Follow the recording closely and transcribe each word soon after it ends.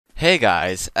Hey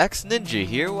guys, xninja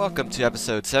here. Welcome to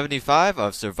episode 75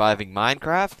 of Surviving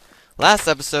Minecraft. Last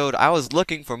episode, I was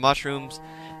looking for mushrooms,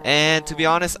 and to be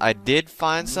honest, I did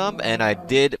find some, and I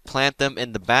did plant them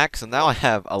in the back, so now I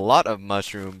have a lot of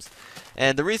mushrooms.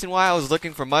 And the reason why I was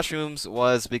looking for mushrooms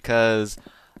was because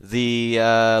the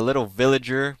little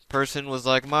villager person was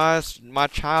like, my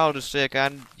child is sick,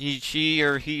 and she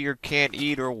or he or can't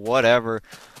eat or whatever.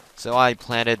 So I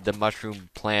planted the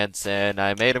mushroom plants and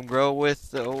I made them grow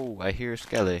with, oh, I hear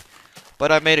Skelly.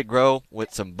 But I made it grow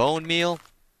with some bone meal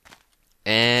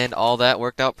and all that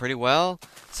worked out pretty well.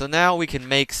 So now we can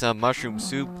make some mushroom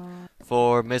soup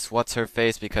for Miss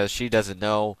What's-Her-Face because she doesn't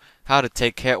know how to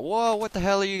take care. Whoa, what the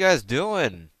hell are you guys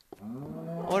doing?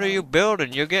 What are you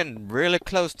building? You're getting really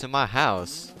close to my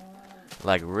house.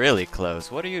 Like really close.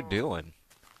 What are you doing?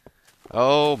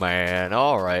 Oh man,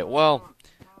 alright, well.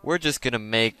 We're just gonna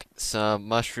make some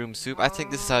mushroom soup. I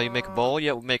think this is how you make a bowl.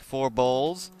 Yeah, we'll make 4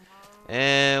 bowls.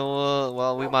 And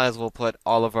well, we might as well put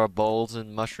all of our bowls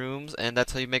in mushrooms. And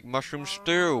that's how you make mushroom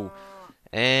stew.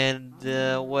 And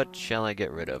what shall I get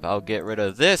rid of? I'll get rid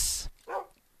of this.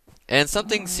 And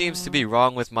something seems to be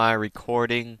wrong with my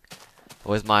recording,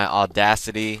 with my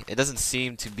Audacity. It doesn't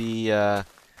seem to be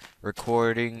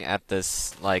recording at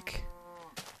this, like,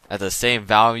 at the same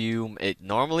volume it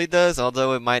normally does,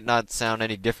 although it might not sound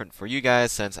any different for you guys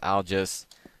since I'll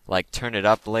just like turn it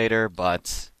up later,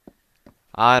 but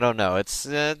I don't know, it's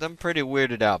I'm pretty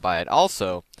weirded out by it.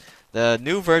 Also, the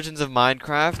new versions of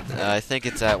Minecraft, I think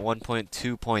it's at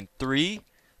 1.2.3,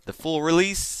 the full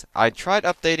release. I tried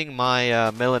updating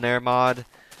my Millionaire mod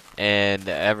and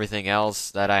everything else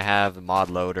that I have, the mod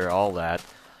loader, all that.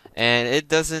 And it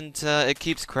doesn't, it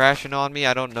keeps crashing on me.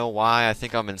 I don't know why. I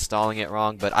think I'm installing it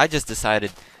wrong, but I just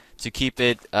decided to keep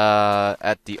it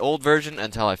at the old version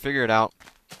until I figure it out.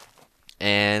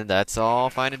 And that's all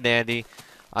fine and dandy.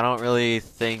 I don't really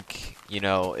think, you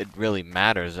know, it really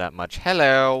matters that much.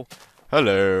 Hello!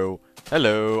 Hello!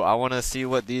 Hello! I want to see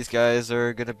what these guys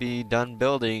are going to be done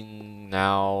building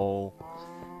now.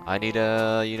 I need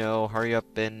to, you know, hurry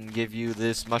up and give you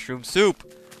this mushroom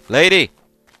soup. Lady!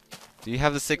 Do you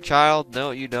have the sick child? No,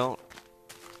 you don't.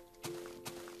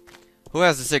 Who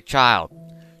has the sick child?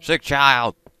 Sick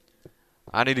child!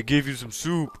 I need to give you some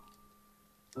soup.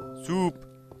 Soup.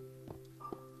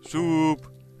 Soup.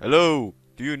 Hello?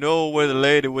 Do you know where the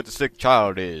lady with the sick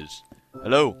child is?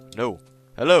 Hello? No.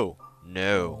 Hello?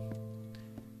 No.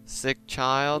 Sick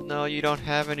child? No, you don't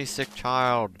have any sick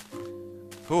child.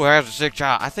 Who has a sick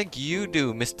child? I think you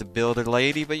do, Mr. Builder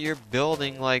Lady, but you're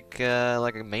building like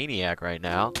a maniac right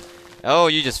now. Oh,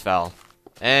 you just fell.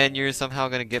 And you're somehow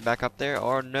gonna get back up there?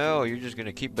 Or no, you're just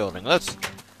gonna keep building. Let's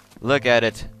look at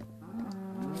it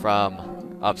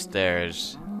from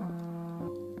upstairs.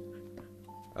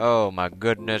 Oh my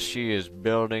goodness, she is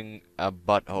building a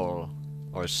butthole.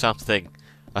 Or something.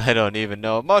 I don't even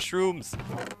know. Mushrooms!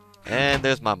 And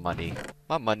there's my money.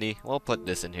 My money. We'll put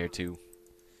this in here too.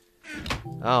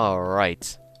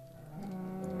 Alright.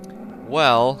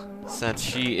 Well, since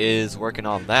she is working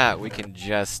on that, we can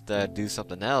just do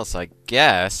something else, I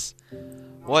guess.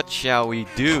 What shall we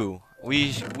do?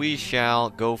 We shall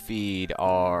go feed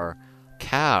our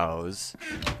cows,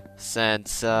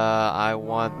 since I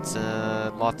want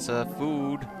lots of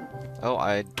food.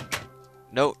 Oh,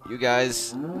 no, you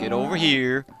guys, get over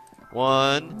here.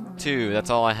 1, 2, that's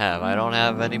all I have. I don't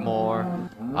have any more.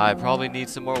 I probably need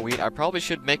some more wheat. I probably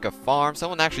should make a farm.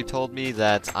 Someone actually told me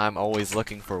that I'm always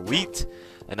looking for wheat,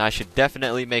 and I should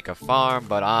definitely make a farm,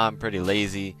 but I'm pretty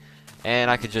lazy, and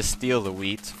I could just steal the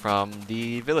wheat from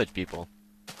the village people.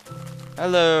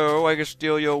 Hello, I can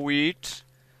steal your wheat.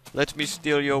 Let me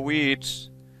steal your wheat.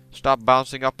 Stop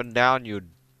bouncing up and down, you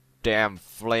damn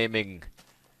flaming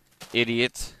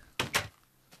idiot.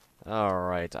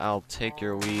 Alright, I'll take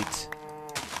your wheat.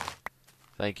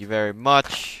 Thank you very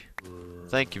much.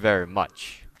 Thank you very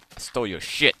much. I stole your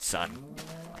shit, son.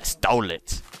 I stole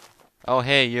it. Oh,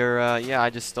 hey, you're, yeah, I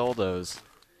just stole those.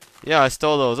 Yeah, I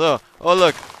stole those. Oh,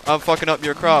 look, I'm fucking up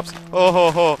your crops.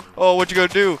 Oh, what you gonna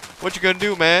do? What you gonna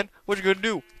do, man? What you gonna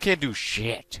do? Can't do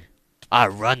shit. I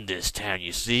run this town,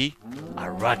 you see? I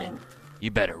run it. You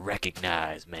better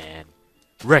recognize, man.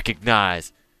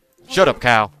 Recognize. Shut up,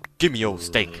 cow. Give me your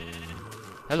steak.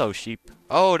 Hello, sheep.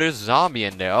 Oh, there's a zombie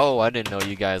in there. Oh, I didn't know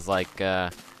you guys like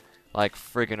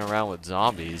freaking around with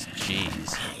zombies.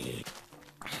 Jeez.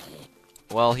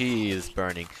 Well, he is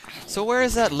burning. So where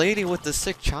is that lady with the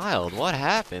sick child? What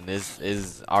happened?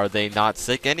 Are they not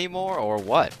sick anymore or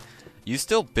what? You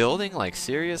still building? Like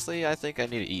seriously? I think I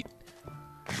need to eat.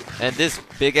 And this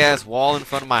big ass wall in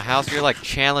front of my house, you're like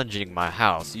challenging my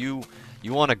house. You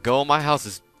want to go? My house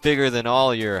is bigger than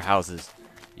all your houses.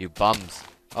 You bums.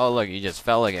 Oh, look, you just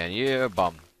fell again. You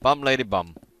bum. Bum lady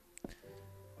bum.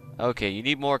 Okay, you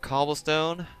need more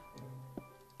cobblestone.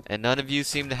 And none of you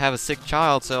seem to have a sick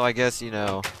child, so I guess, you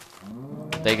know,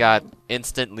 they got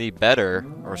instantly better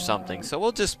or something. So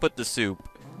we'll just put the soup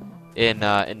in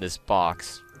this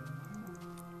box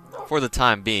for the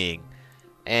time being.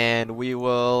 And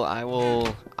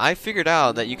I figured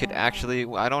out that you could actually,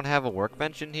 I don't have a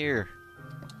workbench in here.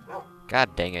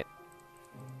 God dang it.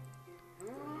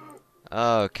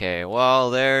 Okay, well,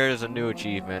 there's a new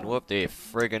achievement. Whoop de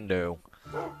friggin' do.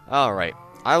 Alright.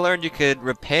 I learned you could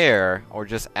repair or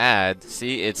just add.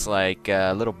 See, it's like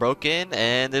a little broken,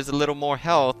 and there's a little more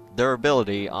health,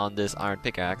 durability on this iron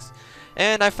pickaxe.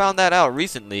 And I found that out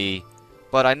recently,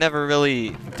 but I never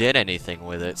really did anything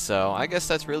with it, so I guess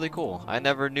that's really cool. I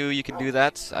never knew you could do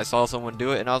that. I saw someone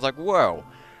do it, and I was like, whoa,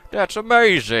 that's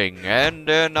amazing. And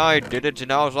then I did it,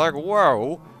 and I was like,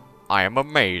 whoa, I am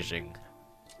amazing.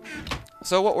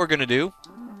 So what we're gonna do,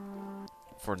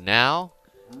 for now,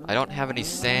 I don't have any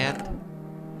sand.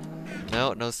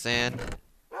 No, no sand.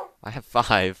 I have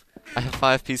 5. I have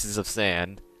 5 pieces of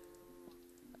sand.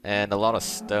 And a lot of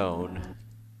stone.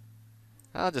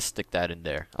 I'll just stick that in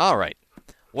there. Alright.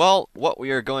 Well, what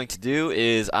we are going to do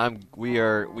is you,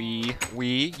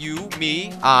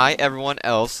 me, I, everyone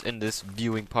else in this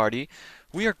viewing party,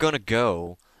 we are gonna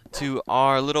go to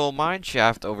our little mine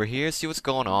shaft over here, see what's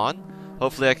going on.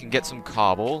 Hopefully I can get some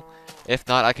cobble. If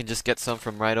not, I can just get some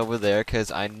from right over there,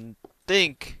 because I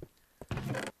think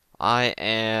I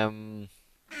am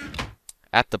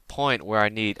at the point where I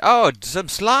need... Oh, some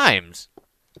slimes!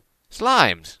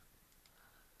 Slimes!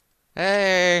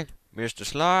 Hey, Mr.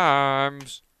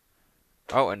 Slimes!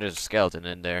 Oh, and there's a skeleton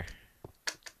in there.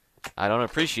 I don't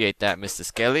appreciate that, Mr.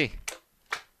 Skelly.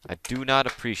 I do not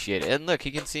appreciate it. And look,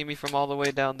 he can see me from all the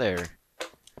way down there.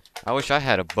 I wish I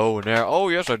had a bow and arrow. Oh,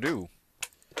 yes, I do.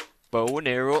 Bow and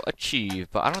arrow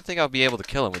achieved. But I don't think I'll be able to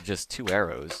kill him with just 2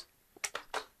 arrows.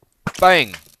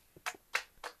 Bang!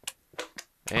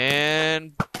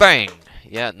 And bang!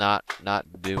 Yeah, not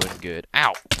doing good.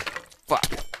 Ow!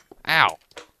 Fuck! Ow!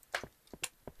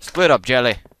 Split up,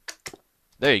 Jelly!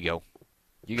 There you go.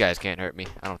 You guys can't hurt me,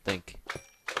 I don't think.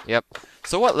 Yep.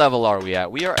 So what level are we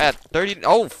at? We are at 30...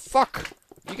 Oh, fuck!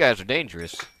 You guys are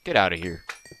dangerous. Get out of here.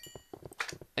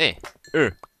 Eh.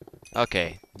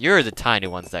 Okay. You're the tiny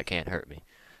ones that can't hurt me.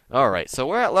 Alright, so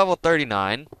we're at level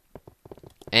 39.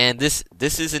 And this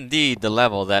is indeed the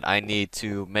level that I need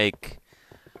to make...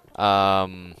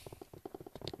 the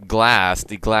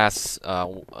glass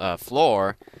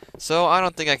floor. So I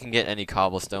don't think I can get any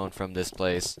cobblestone from this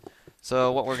place.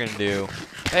 So what we're gonna do...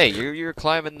 Hey, you're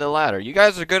climbing the ladder. You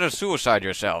guys are gonna suicide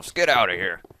yourselves. Get out of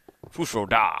here. Fusho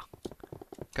da.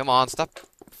 Come on, stop.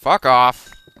 Fuck off.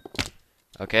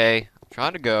 Okay, I'm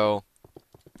trying to go.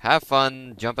 Have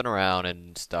fun jumping around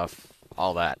and stuff.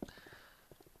 All that.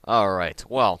 Alright,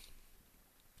 well.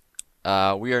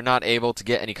 We are not able to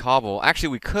get any cobble. Actually,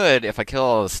 we could if I kill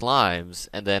all the slimes,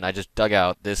 and then I just dug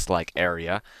out this, like,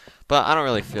 area. But I don't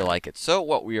really feel like it. So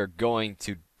what we are going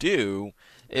to do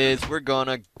is we're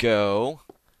gonna go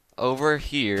over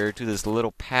here to this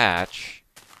little patch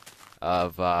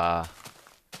of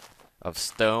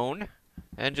stone,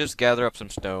 and just gather up some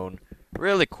stone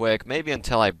really quick, maybe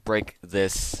until I break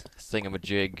this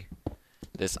thingamajig,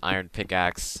 this iron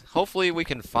pickaxe. Hopefully we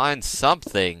can find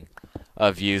something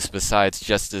of use besides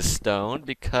just this stone,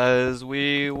 because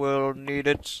we will need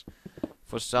it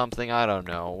for something. I don't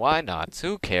know. Why not?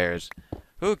 Who cares?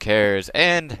 Who cares?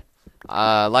 And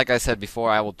like I said before,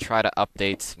 I will try to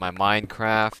update my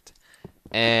Minecraft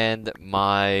and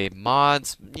my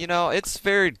mods. You know, it's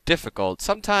very difficult.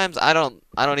 Sometimes I don't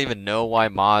even know why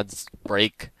mods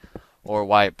break or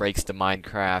why it breaks the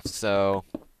Minecraft. So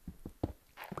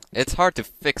it's hard to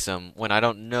fix them when I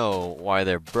don't know why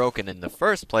they're broken in the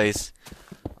first place.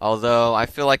 Although I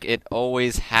feel like it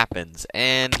always happens,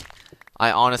 and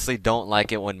I honestly don't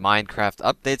like it when Minecraft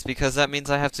updates, because that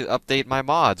means I have to update my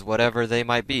mods, whatever they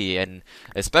might be. And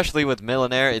especially with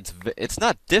Millionaire, it's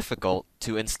not difficult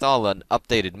to install an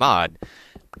updated mod,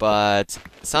 but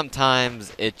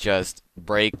sometimes it just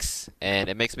breaks and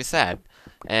it makes me sad.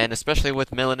 And especially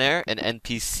with Millionaire, an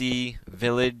NPC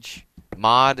village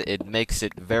mod, it makes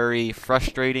it very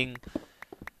frustrating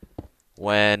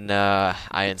when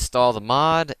I install the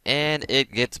mod and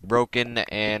it gets broken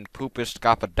and poopish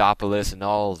scopadopoulos and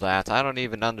all that. I don't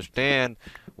even understand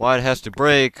why it has to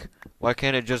break. Why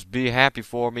can't it just be happy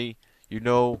for me? You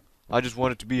know, I just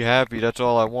want it to be happy. That's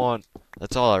all I want.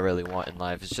 That's all I really want in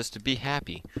life, is just to be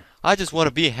happy. I just want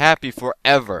to be happy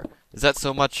forever. Is that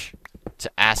so much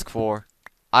to ask for?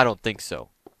 I don't think so.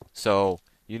 So,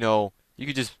 you know, you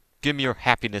could just Give me your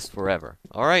happiness forever.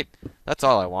 Alright? That's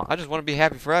all I want. I just want to be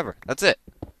happy forever. That's it.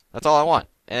 That's all I want.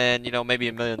 And, you know,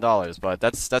 maybe $1 million, but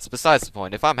that's besides the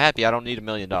point. If I'm happy, I don't need $1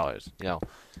 million, you know.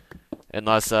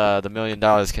 Unless the $1 million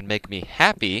can make me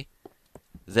happy,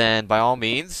 then by all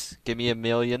means, give me $1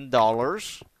 million.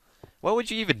 What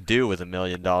would you even do with $1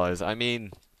 million? I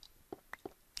mean,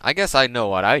 I guess I know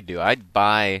what I'd do. I'd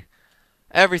buy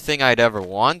everything I'd ever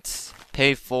want,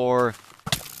 pay for...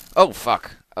 Oh,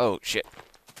 fuck. Oh, shit.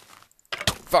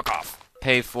 Fuck off.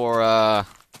 Pay for,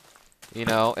 you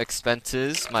know,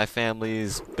 expenses, my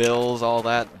family's bills, all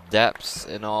that, debts,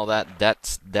 and all that,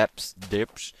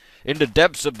 dips. In the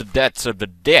depths of the debts of the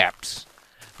depths,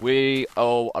 we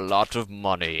owe a lot of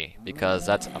money, because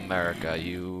that's America.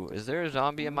 Is there a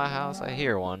zombie in my house? I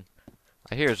hear one.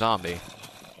 I hear a zombie.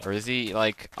 Or is he,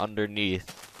 like,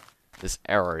 underneath this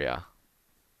area?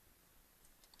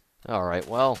 Alright,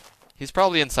 well, he's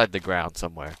probably inside the ground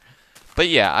somewhere. But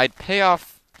yeah, I'd pay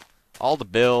off all the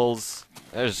bills.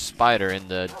 There's a spider in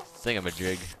the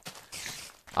thingamajig.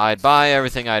 I'd buy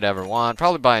everything I'd ever want.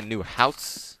 Probably buy a new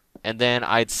house. And then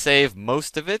I'd save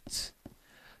most of it.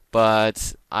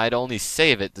 But I'd only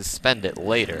save it to spend it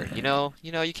later. You know,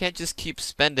 you can't just keep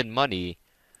spending money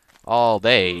all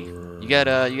day. You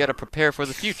gotta prepare for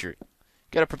the future. You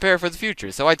gotta prepare for the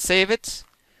future. So I'd save it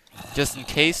just in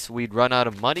case we'd run out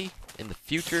of money in the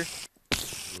future.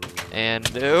 And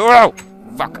oh,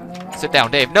 fuck! Sit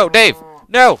down, Dave. No, Dave.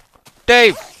 No,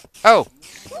 Dave. Oh,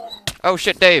 oh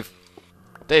shit, Dave.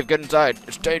 Dave, get inside.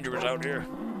 It's dangerous out here.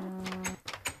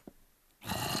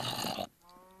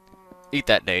 Eat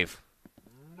that, Dave.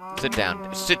 Sit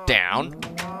down. Sit down.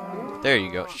 There you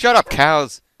go. Shut up,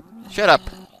 cows. Shut up.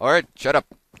 Alright, shut up.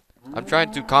 I'm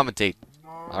trying to commentate.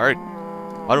 Alright.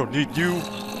 I don't need you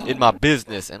in my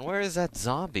business. And where is that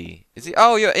zombie? Is he?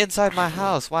 Oh, you're inside my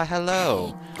house. Why,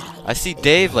 hello. I see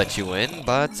Dave let you in,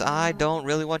 but I don't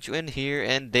really want you in here.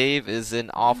 And Dave is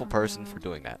an awful person for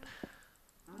doing that.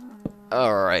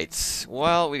 Alright.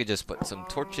 Well, we could just put some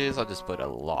torches. I'll just put a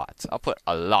lot. I'll put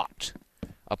a lot.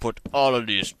 I'll put all of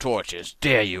these torches.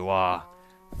 There you are.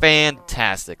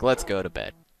 Fantastic. Let's go to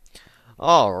bed.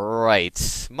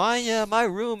 Alright. My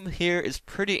room here is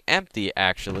pretty empty,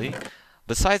 actually.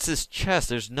 Besides this chest,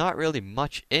 there's not really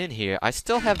much in here. I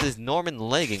still have these Norman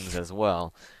leggings as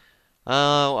well.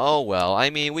 Oh well. I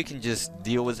mean, we can just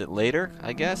deal with it later,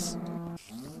 I guess.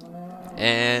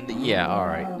 And, yeah,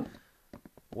 alright.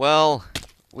 Well,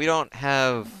 we don't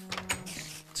have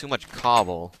too much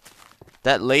cobble.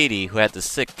 That lady who had the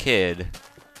sick kid,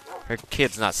 her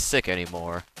kid's not sick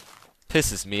anymore.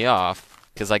 Pisses me off,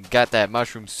 because I got that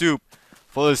mushroom soup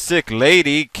for a sick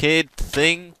lady, kid,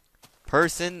 thing,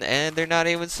 person, and they're not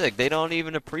even sick. They don't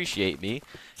even appreciate me,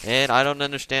 and I don't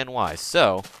understand why.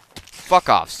 So, fuck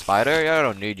off, spider. I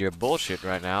don't need your bullshit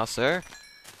right now, sir.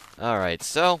 Alright,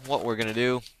 so what we're gonna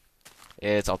do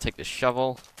is I'll take the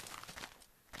shovel,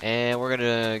 and we're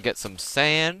gonna get some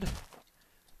sand.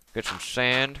 Get some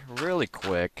sand really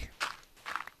quick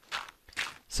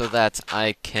so that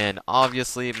I can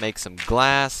obviously make some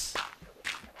glass,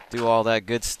 do all that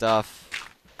good stuff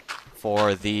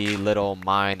for the little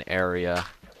mine area.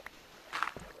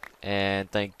 And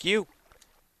thank you.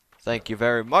 Thank you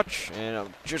very much. And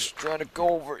I'm just trying to go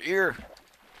over here.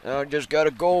 I just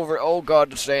gotta go over. Oh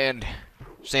god, the sand.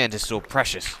 Sand is so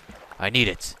precious. I need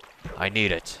it. I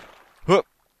need it. Hup.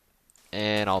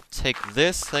 And I'll take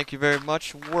this. Thank you very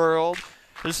much, world.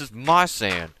 This is my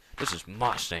sand. This is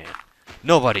my sand.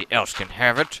 Nobody else can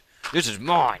have it. This is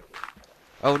mine.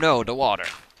 Oh no, the water.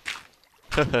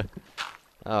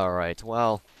 Alright,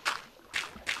 well.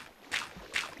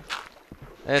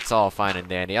 It's all fine and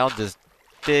dandy. I'll just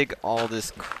dig all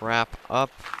this crap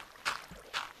up.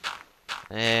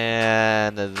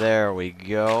 And there we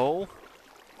go.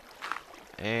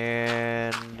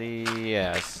 And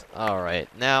yes. Alright,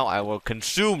 now I will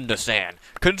consume the sand.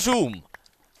 Consume!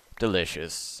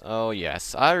 Delicious. Oh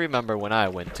yes. I remember when I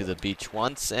went to the beach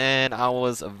once, and I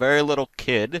was a very little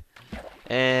kid.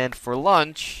 And for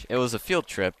lunch, it was a field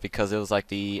trip because it was like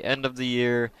the end of the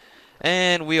year.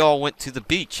 And we all went to the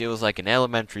beach. It was like an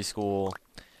elementary school.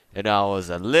 And I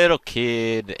was a little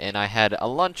kid, and I had a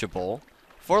Lunchable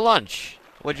for lunch.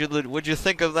 Would you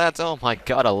think of that? Oh my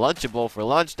god, a Lunchable for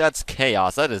lunch? That's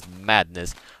chaos. That is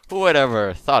madness. Who would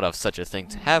ever thought of such a thing,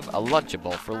 to have a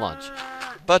Lunchable for lunch?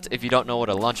 But if you don't know what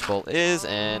a Lunchable is,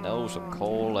 and oh, some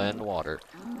coal and water.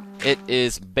 It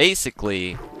is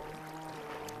basically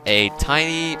a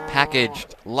tiny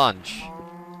packaged lunch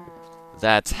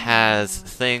that has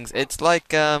things. It's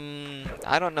like,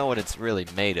 I don't know what it's really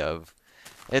made of.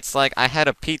 It's like I had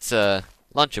a pizza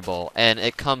Lunchable, and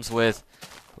it comes with,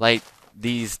 like,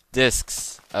 these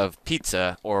discs of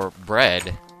pizza or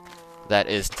bread that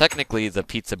is technically the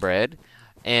pizza bread,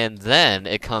 and then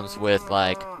it comes with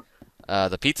like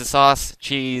the pizza sauce,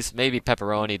 cheese, maybe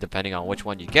pepperoni, depending on which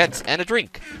one you get, and a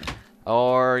drink,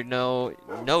 or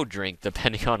no drink,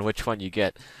 depending on which one you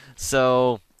get.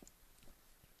 So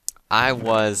I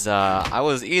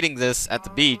was eating this at the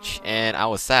beach, and I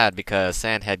was sad because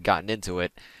sand had gotten into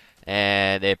it,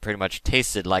 and it pretty much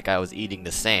tasted like I was eating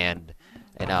the sand.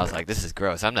 And I was like, this is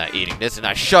gross. I'm not eating this, and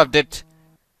I shoved it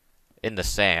in the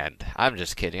sand. I'm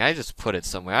just kidding. I just put it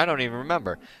somewhere. I don't even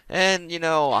remember. And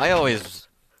I always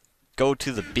go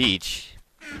to the beach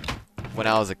when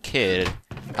I was a kid.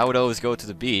 I would always go to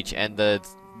the beach, and the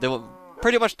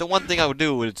pretty much the one thing I would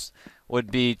do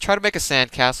would be try to make a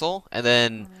sandcastle, and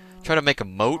then try to make a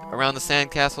moat around the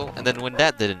sandcastle, and then when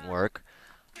that didn't work,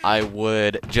 I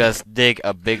would just dig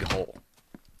a big hole.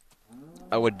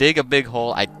 I would dig a big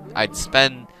hole. I'd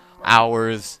spend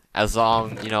hours, as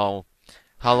long,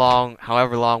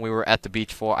 however long we were at the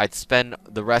beach for. I'd spend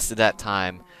the rest of that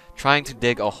time trying to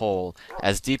dig a hole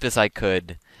as deep as I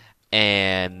could,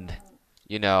 and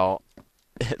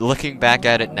looking back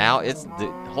at it now,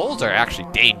 the holes are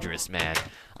actually dangerous, man.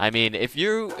 I mean, if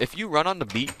you run on the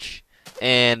beach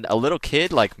and a little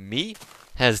kid like me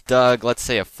has dug, let's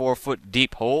say, a 4-foot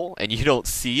deep hole and you don't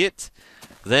see it,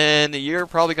 then you're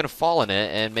probably gonna fall in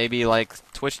it and maybe like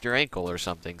twist your ankle or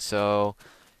something. So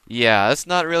yeah, that's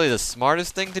not really the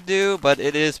smartest thing to do, but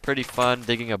it is pretty fun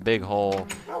digging a big hole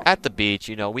at the beach.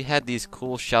 We had these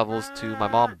cool shovels too. My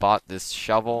mom bought this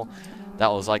shovel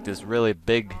that was like this really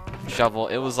big shovel.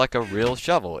 It was like a real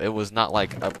shovel. It was not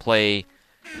like a play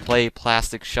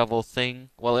plastic shovel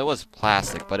thing. Well, it was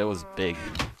plastic, but it was big.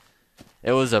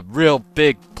 It was a real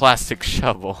big plastic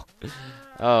shovel.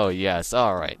 Oh yes,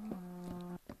 alright.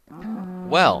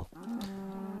 Well,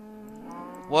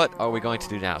 what are we going to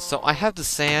do now? So I have the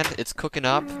sand, it's cooking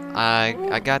up.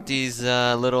 I got these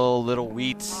little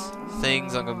wheat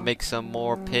things. I'm gonna make some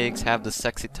more pigs, have the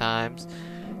sexy times.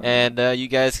 And you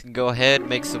guys can go ahead,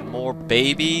 make some more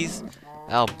babies.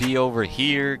 I'll be over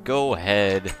here, go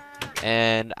ahead.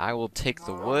 And I will take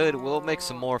the wood. We'll make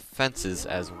some more fences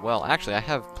as well. Actually, I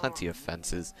have plenty of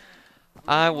fences.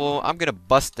 I'm gonna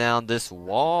bust down this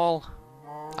wall.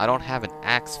 I don't have an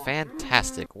axe.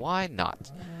 Fantastic. Why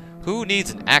not? Who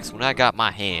needs an axe when I got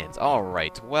my hands?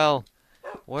 Alright, well,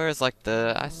 where's like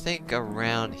I think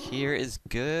around here is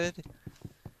good.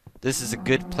 This is a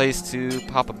good place to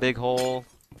pop a big hole.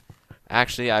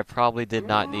 Actually, I probably did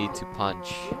not need to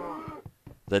punch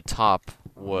the top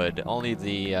wood. Only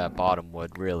the bottom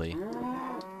wood, really.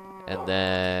 And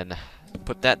then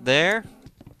put that there.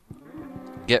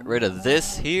 Get rid of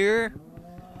this here.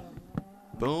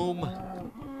 Boom.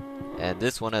 And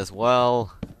this one as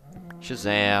well.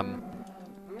 Shazam.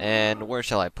 And where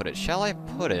shall I put it? Shall I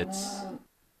put it?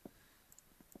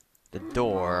 The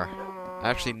door. I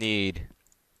actually need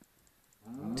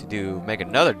to make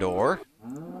another door.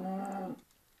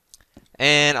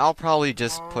 And I'll probably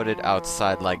just put it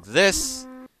outside like this.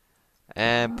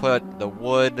 And put the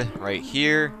wood right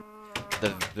here.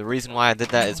 The reason why I did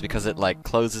that is because it like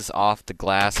closes off the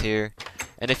glass here.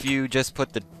 And if you just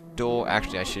put the door,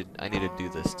 actually I need to do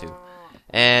this too.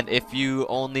 And if you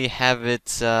only have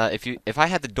it, if I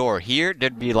had the door here,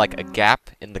 there'd be like a gap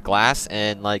in the glass,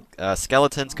 and like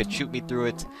skeletons could shoot me through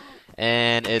it,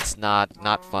 and it's not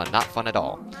fun at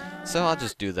all. So I'll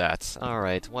just do that. All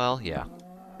right, well, yeah.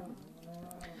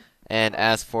 And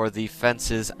as for the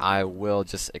fences, I will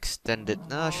just extend it.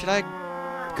 Should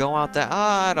I go out there?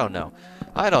 I don't know.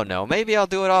 I don't know. Maybe I'll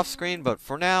do it off screen, but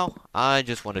for now, I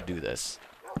just want to do this.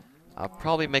 I'll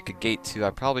probably make a gate too. I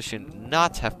probably should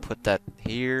not have put that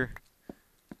here.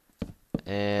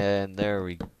 And there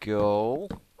we go.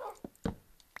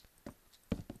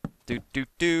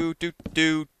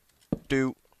 Do.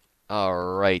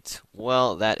 Alright.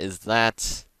 Well, that is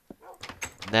that.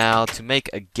 Now, to make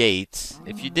a gate,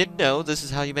 if you didn't know, this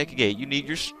is how you make a gate. You need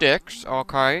your sticks,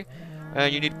 okay?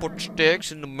 And you need to put the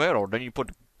sticks in the middle. Then you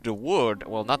put the wood,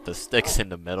 well, not the sticks in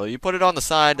the middle. You put it on the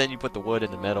side, then you put the wood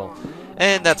in the middle.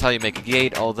 And that's how you make a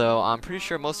gate, although I'm pretty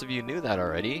sure most of you knew that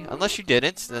already. Unless you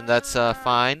didn't, then that's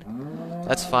fine.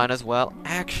 That's fine as well.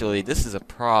 Actually, this is a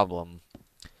problem.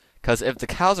 Because if the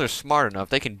cows are smart enough,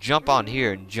 they can jump on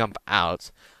here and jump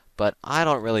out. But I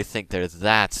don't really think they're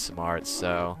that smart,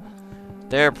 so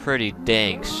they're pretty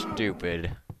dang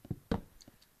stupid.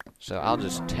 So I'll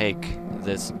just take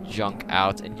this junk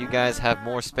out, and you guys have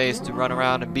more space to run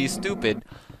around and be stupid,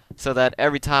 so that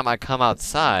every time I come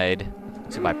outside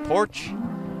to my porch,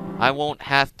 I won't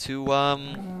have to,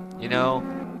 you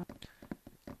know,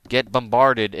 get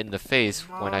bombarded in the face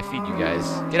when I feed you guys.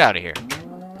 Get out of here.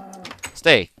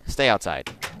 Stay outside.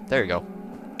 There you go.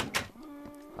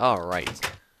 Alright.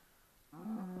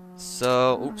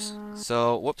 So, oops.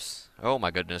 So, whoops. Oh my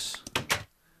goodness.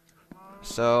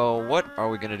 So, what are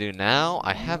we gonna do now?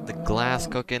 I have the glass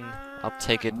cooking. I'll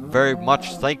take it very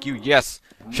much. Thank you. Yes.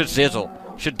 Should sizzle.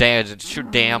 Should dance. Should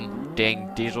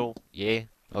dang diesel. Yeah.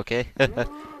 Okay.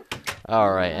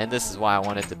 Alright, and this is why I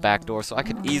wanted the back door, so I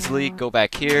could easily go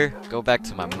back here, go back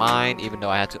to my mine, even though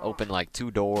I had to open like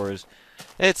 2 doors.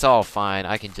 It's all fine.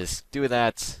 I can just do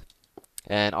that.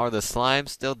 And are the slimes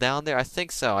still down there? I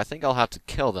think so. I think I'll have to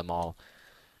kill them all.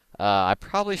 I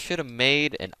probably should have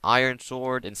made an iron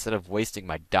sword instead of wasting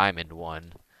my diamond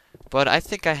one. But I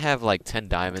think I have like 10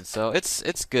 diamonds, so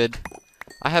it's good.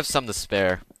 I have some to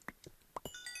spare.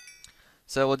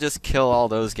 So we'll just kill all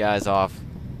those guys off.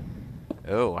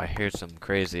 Oh, I hear some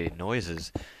crazy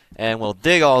noises. And we'll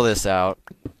dig all this out.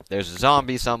 There's a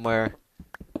zombie somewhere.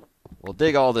 We'll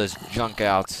dig all this junk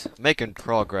out. Making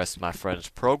progress, my friends.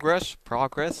 Progress?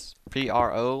 Progress?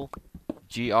 P-R-O-G-R-S.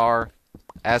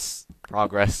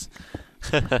 Progress.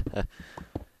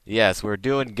 Yes, we're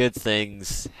doing good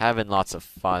things. Having lots of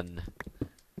fun.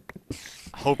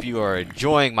 Hope you are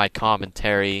enjoying my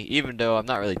commentary, even though I'm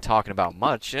not really talking about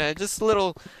much. Just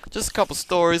a couple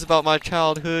stories about my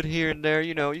childhood here and there.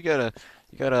 You know, you gotta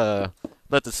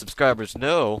let the subscribers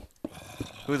know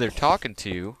who they're talking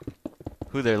to,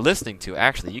 who they're listening to.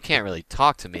 Actually, you can't really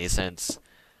talk to me since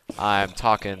I'm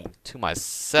talking to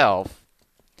myself,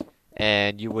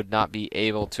 and you would not be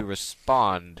able to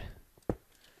respond.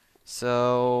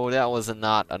 So that was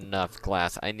not enough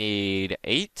glass. I need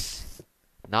 8.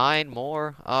 9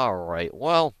 more? Alright,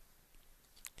 well,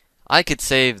 I could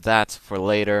save that for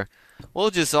later. We'll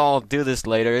just all do this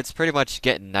later. It's pretty much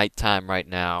getting nighttime right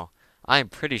now. I'm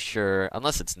pretty sure,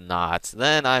 unless it's not,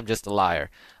 then I'm just a liar.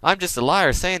 I'm just a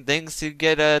liar saying things to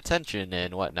get attention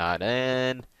and whatnot,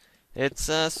 and it's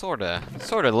sorta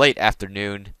late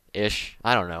afternoon-ish.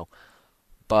 I don't know.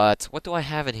 But what do I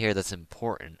have in here that's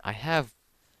important? I have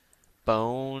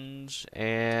bones,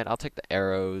 and I'll take the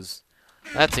arrows.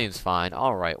 That seems fine.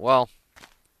 Alright, well.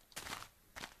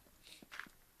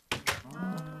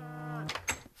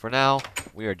 For now,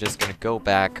 we are just gonna go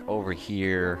back over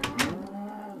here.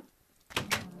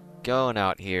 Going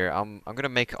out here. I'm gonna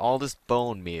make all this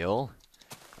bone meal.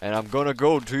 And I'm gonna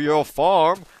go to your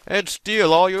farm and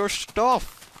steal all your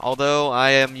stuff. Although I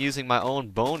am using my own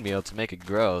bone meal to make it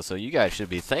grow, so you guys should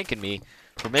be thanking me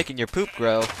for making your poop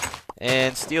grow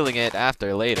and stealing it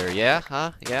after later. Yeah?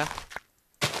 Huh? Yeah?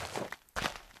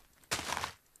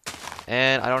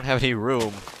 And I don't have any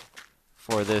room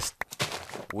for this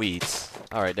wheat.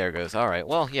 Alright, there it goes. Alright,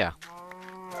 well, yeah.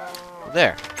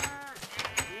 There.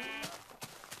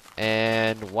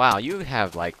 And, wow, you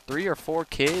have like 3 or 4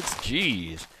 kids?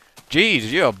 Jeez. Jeez,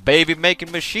 you're a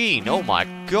baby-making machine. Oh my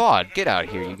god. Get out of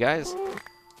here, you guys.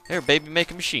 They're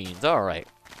baby-making machines. Alright.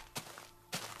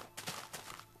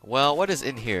 Well, what is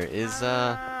in here? Is,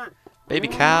 baby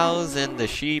cows and the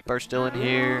sheep are still in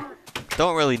here.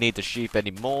 Don't really need the sheep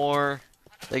anymore.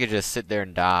 They could just sit there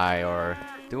and die or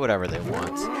do whatever they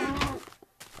want.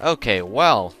 Okay,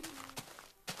 well.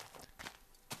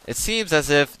 It seems as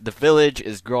if the village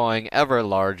is growing ever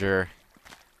larger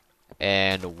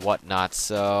and whatnot,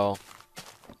 so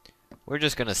we're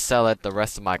just gonna sell it the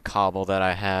rest of my cobble that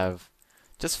I have.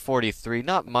 Just 43,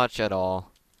 not much at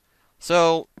all.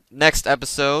 So, next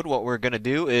episode, what we're gonna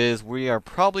do is we are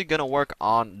probably gonna work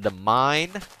on the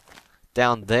mine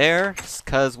down there,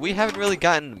 because we haven't really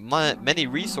gotten many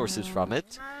resources from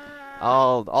it.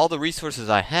 All the resources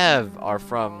I have are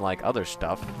from, like, other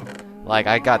stuff. Like,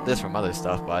 I got this from other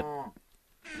stuff, but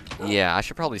yeah, I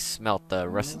should probably smelt the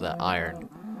rest of the iron.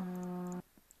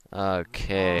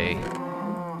 Okay.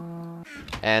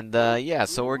 And, yeah,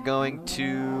 so we're going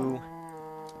to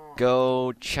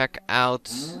go check out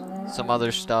some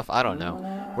other stuff. I don't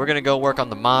know. We're gonna go work on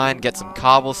the mine, get some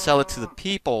cobble, sell it to the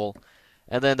people,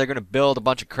 and then they're gonna build a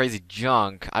bunch of crazy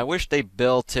junk. I wish they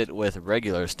built it with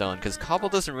regular stone, because cobble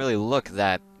doesn't really look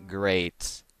that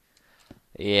great.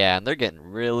 Yeah, and they're getting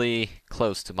really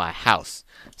close to my house.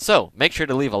 So, make sure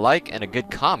to leave a like and a good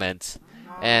comment.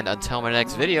 And until my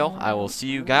next video, I will see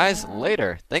you guys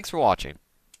later. Thanks for watching.